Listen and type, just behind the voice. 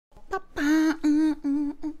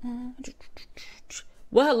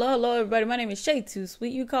Well, hello everybody. My name is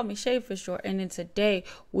Shaytosweet. You call me Shay for short. And then today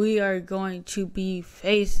we are going to be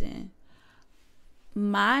facing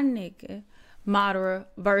my nigga Madara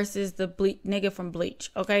versus the nigga from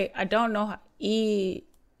Bleach. Okay, I don't know how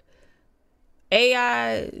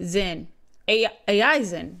Aizen.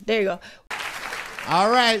 There you go.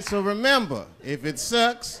 All right, so remember, if it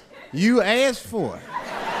sucks, you asked for it.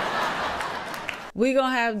 We're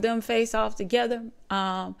gonna have them face off together.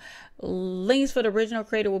 Links for the original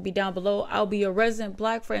creator will be down below. I'll be a resident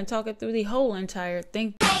black friend talking through the whole entire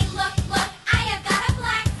thing. Hey, look, I have got a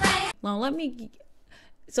black friend. Now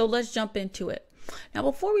let's jump into it. Now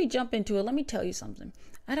before we jump into it, let me tell you something.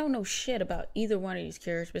 I don't know shit about either one of these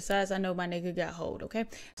characters besides I know my nigga got hold, okay?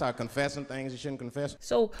 Start confessing things you shouldn't confess.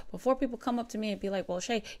 So before people come up to me and be like, well,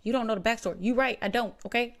 Shay, you don't know the backstory. You right, I don't,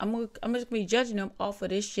 okay? I'm just gonna be judging them off of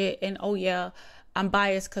this shit. And oh yeah, I'm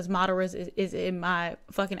biased because Madara is in my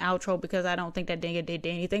fucking outro because I don't think that nigga did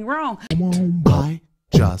anything wrong. I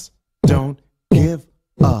just don't give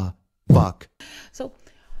a fuck. So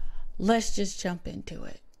let's just jump into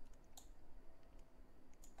it.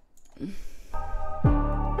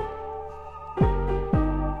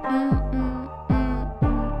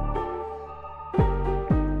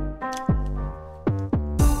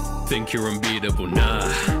 Think you're unbeatable, nah.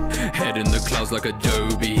 Head in the clouds like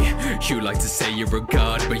Adobe. You like to say you're a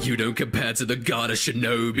god, but you don't compare to the god of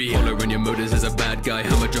Shinobi. Following your motives as a bad guy,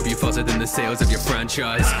 I'ma drop you faster than the sales of your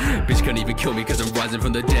franchise. Bitch can't even kill me cause I'm rising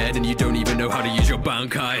from the dead, and you don't even know how to use your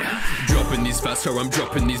Bankai. Dropping these fast, so I'm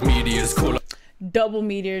dropping these meteors. Call up double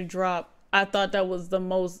meteor drop. I thought that was the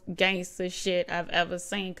most gangster shit I've ever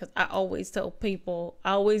seen because I always tell people,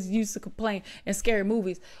 I always used to complain in scary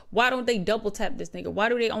movies, why don't they double tap this nigga? Why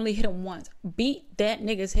do they only hit him once? Beat that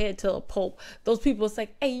nigga's head to a pulp. Those people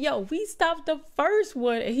say, hey, yo, we stopped the first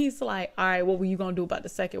one. And he's like, all right, what were you going to do about the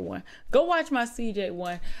second one? Go watch my CJ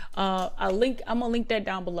one. I'm going to link that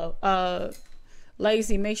down below.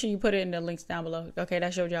 Legacy, make sure you put it in the links down below. Okay,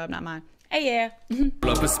 that's your job, not mine. Hey, yeah.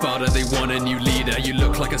 Up a Sparta, they want a new leader. You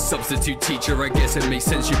look like a substitute teacher. I guess it makes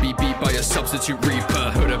sense you'd be beat by a substitute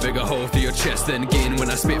reaper. Put a bigger hole through your chest, then gain when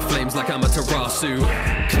I spit flames like I'm a Tarasu.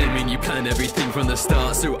 Claiming you plan everything from the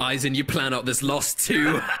start, so Aizen, you plan out this loss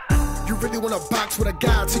too. You really want a box with a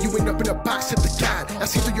guy till you end up in a box at the guy. I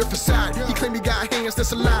see through your facade. He claimed he got hands,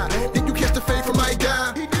 that's a lie. Then you catch the fade from my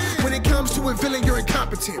guy. When it comes to a villain, you're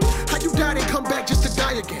incompetent. How you died and come back just to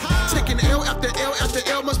die again? Taking L after L after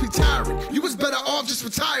L must be tiring. You was better off just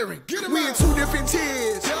retiring. We in two different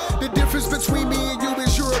tiers. The difference between me and you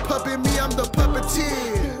is you're a puppet, me I'm the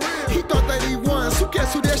puppeteer. He thought that he won, so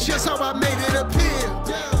guess who? That's just how I made it appear.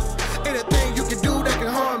 Anything you can do that can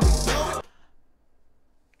harm me.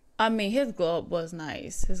 I mean, his glow up was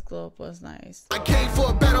nice. His glow up was nice. I came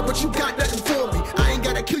for a battle, but you got nothing for me. I ain't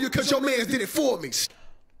gotta kill you cause your mans did it for me.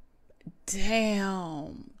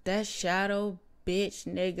 Damn, that shadow bitch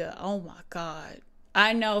nigga. Oh my god.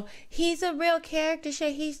 I know he's a real character.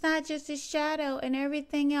 Shit, he's not just a shadow and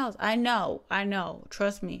everything else. I know.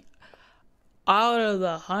 Trust me. Out of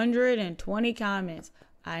the 120 comments,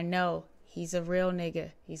 I know he's a real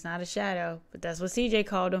nigga. He's not a shadow, but that's what CJ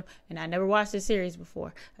called him. And I never watched the series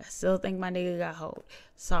before. I still think my nigga got hold.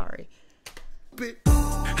 Sorry.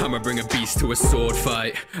 I'ma bring a beast to a sword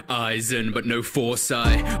fight. Aizen, but no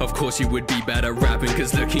foresight. Of course you would be bad at rapping,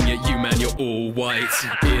 cause looking at you, man, you're all white.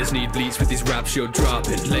 Ears need bleach with these raps you're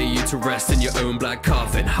dropping. Lay you to rest in your own black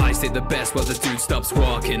coffin. I stay the best while the dude stops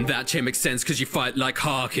walking. That chain makes sense cause you fight like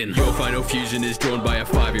Harkin. Your final fusion is drawn by a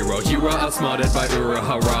 5-year-old. You are outsmarted by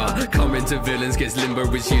Urahara. Coming to villains gets limbo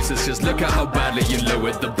is useless. Just look at how badly you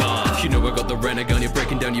lowered the bar. You know I got the Renegon, you're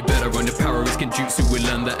breaking down, you better run. The power is Genjutsu, we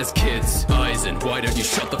learned that as kids. Aizen, why don't you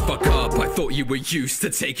shut the fuck up? I thought you were used to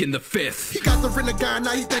taking the fifth. He got the Renegon,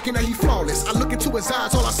 now he thinking that he flawless. I look into his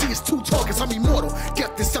eyes, all I see is two targets. I'm immortal.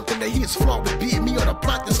 Death is something that he is flawed with. Be it me or the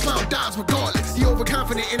plot, this clown dies regardless. He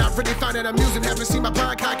overconfident and I really find that amusing. Haven't seen my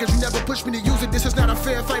Bankai cause you never pushed me to use it. This is not a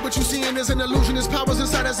fair fight, what you seeing is an illusion. His powers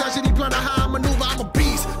inside his eyes, and he blind to how I maneuver. I'm a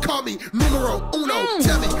beast, call me numero uno.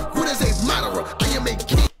 Tell me, what is a Madara? I am a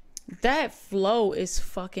king. That flow is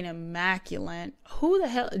fucking immaculate. Who the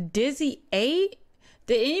hell? DizzyEight?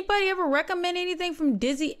 Did anybody ever recommend anything from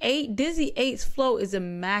DizzyEight? DizzyEight's flow is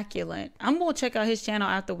immaculate. I'm gonna check out his channel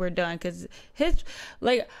after we're done because his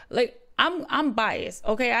I'm biased.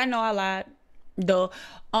 Okay, I know I lied. Duh.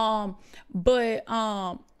 But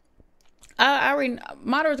I already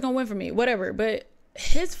Madara's gonna win for me. Whatever. But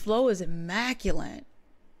his flow is immaculate.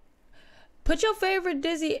 Put your favorite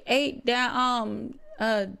DizzyEight down.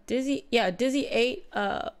 DizzyEight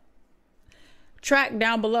track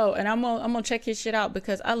down below, and I'm gonna check his shit out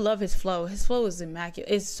because I love his flow. His flow is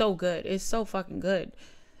immaculate. It's so good. It's so fucking good.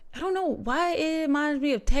 I don't know why it reminds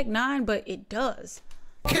me of Tech 9, but it does.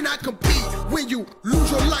 Cannot compete when you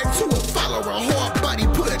lose your life to a follower. Hard body,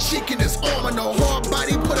 put a cheek in his arm, and a hard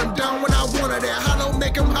body, put him down when I wanna. That hollow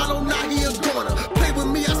make him hollow, now he a goner. Play with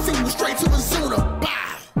me, I send you straight to a Zuna. Bow.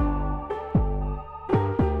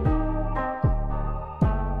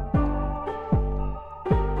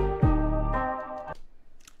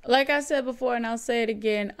 Like I said before, and I'll say it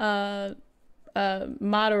again,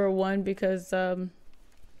 Madara won because,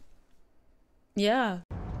 yeah.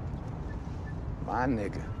 My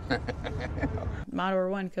nigga. Madara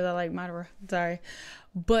won because I like Madara. Sorry.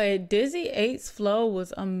 But DizzyEight's flow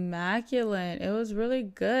was immaculate. It was really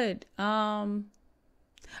good. I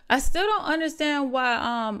still don't understand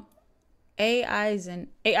why Aizen,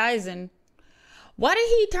 why did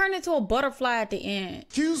he turn into a butterfly at the end?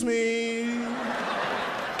 Excuse me.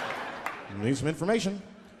 Need some information.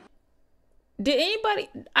 Did anybody,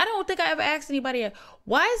 I don't think I ever asked anybody yet,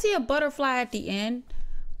 why is he a butterfly at the end?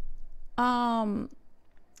 Hello,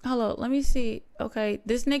 let me see. Okay,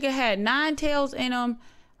 this nigga had 9 tails in him.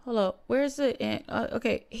 Hello, where's it?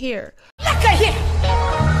 Okay, here. Look at here!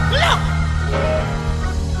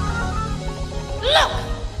 Look! Look!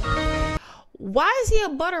 Why is he a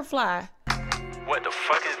butterfly? What the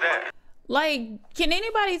fuck is that? Like, can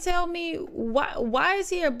anybody tell me why is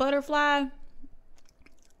he a butterfly?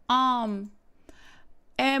 And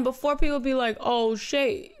before people be like, oh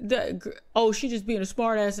she just being a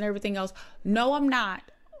smart ass and everything else. No, I'm not.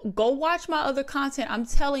 Go watch my other content. I'm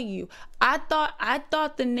telling you. I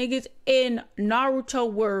thought the niggas in Naruto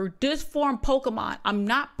were disformed Pokemon. I'm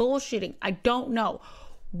not bullshitting. I don't know.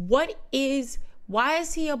 Why is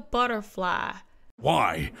he a butterfly?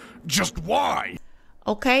 Why? Just why?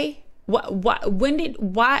 Okay? When did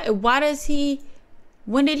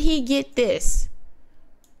he get this?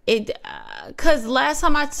 Cause last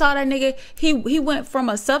time I saw that nigga, he went from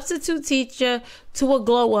a substitute teacher to a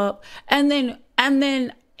glow up, and then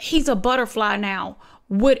he's a butterfly now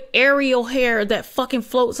with aerial hair that fucking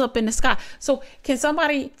floats up in the sky. So can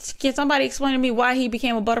somebody explain to me why he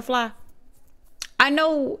became a butterfly? I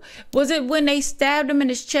know, was it when they stabbed him in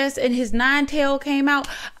his chest and his 9 tail came out?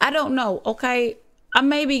 I don't know. Okay, I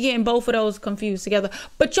may be getting both of those confused together,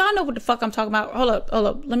 but y'all know what the fuck I'm talking about. Hold up.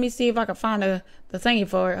 Let me see if I can find the thingy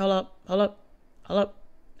for it. Hold up.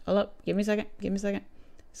 Give me a second.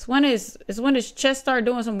 It's when his chest started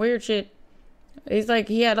doing some weird shit. It's like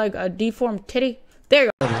he had like a deformed titty. There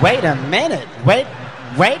you go. Wait a minute. Wait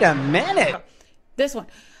a minute. This one.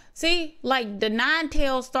 See, like the 9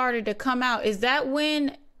 tails started to come out. Is that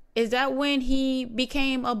when he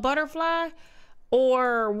became a butterfly,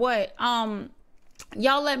 or what?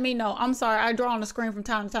 Y'all let me know. I'm sorry, I draw on the screen from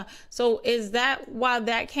time to time. So is that why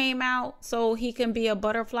that came out? So he can be a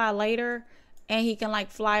butterfly later and he can like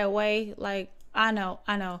fly away? Like, I know.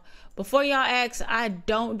 Before y'all ask, I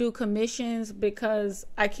don't do commissions because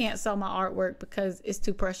I can't sell my artwork because it's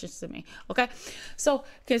too precious to me. Okay. So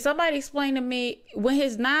can somebody explain to me, when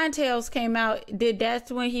his 9 tails came out, that's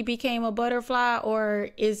when he became a butterfly,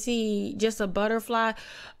 or is he just a butterfly?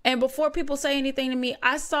 And before people say anything to me,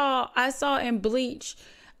 I saw in Bleach,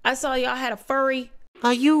 I saw y'all had a furry.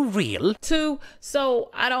 Are you real? Too. So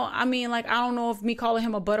I don't know if me calling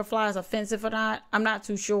him a butterfly is offensive or not. I'm not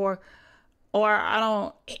too sure.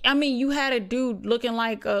 Or you had a dude looking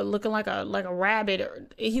like a rabbit, or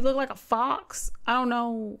he looked like a fox. I don't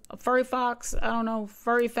know, a furry fox. I don't know,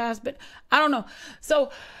 furry fast, but I don't know.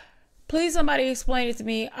 So please somebody explain it to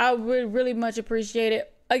me. I would really much appreciate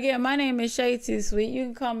it. Again, my name is Shaytosweet. You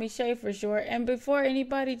can call me Shay for short. And before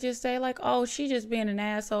anybody just say like, oh, she just being an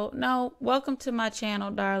asshole. No, welcome to my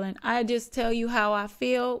channel, darling. I just tell you how I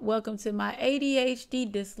feel. Welcome to my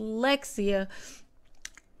ADHD dyslexia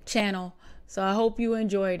channel. So I hope you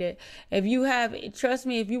enjoyed it. If you have, trust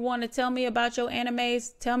me, if you want to tell me about your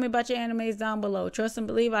animes, tell me about your animes down below. Trust and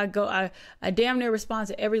believe, I damn near respond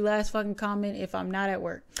to every last fucking comment if I'm not at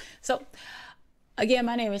work. So again,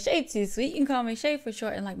 my name is Shaytosweet. You can call me Shay for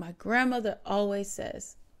short. And like my grandmother always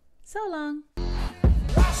says, so long.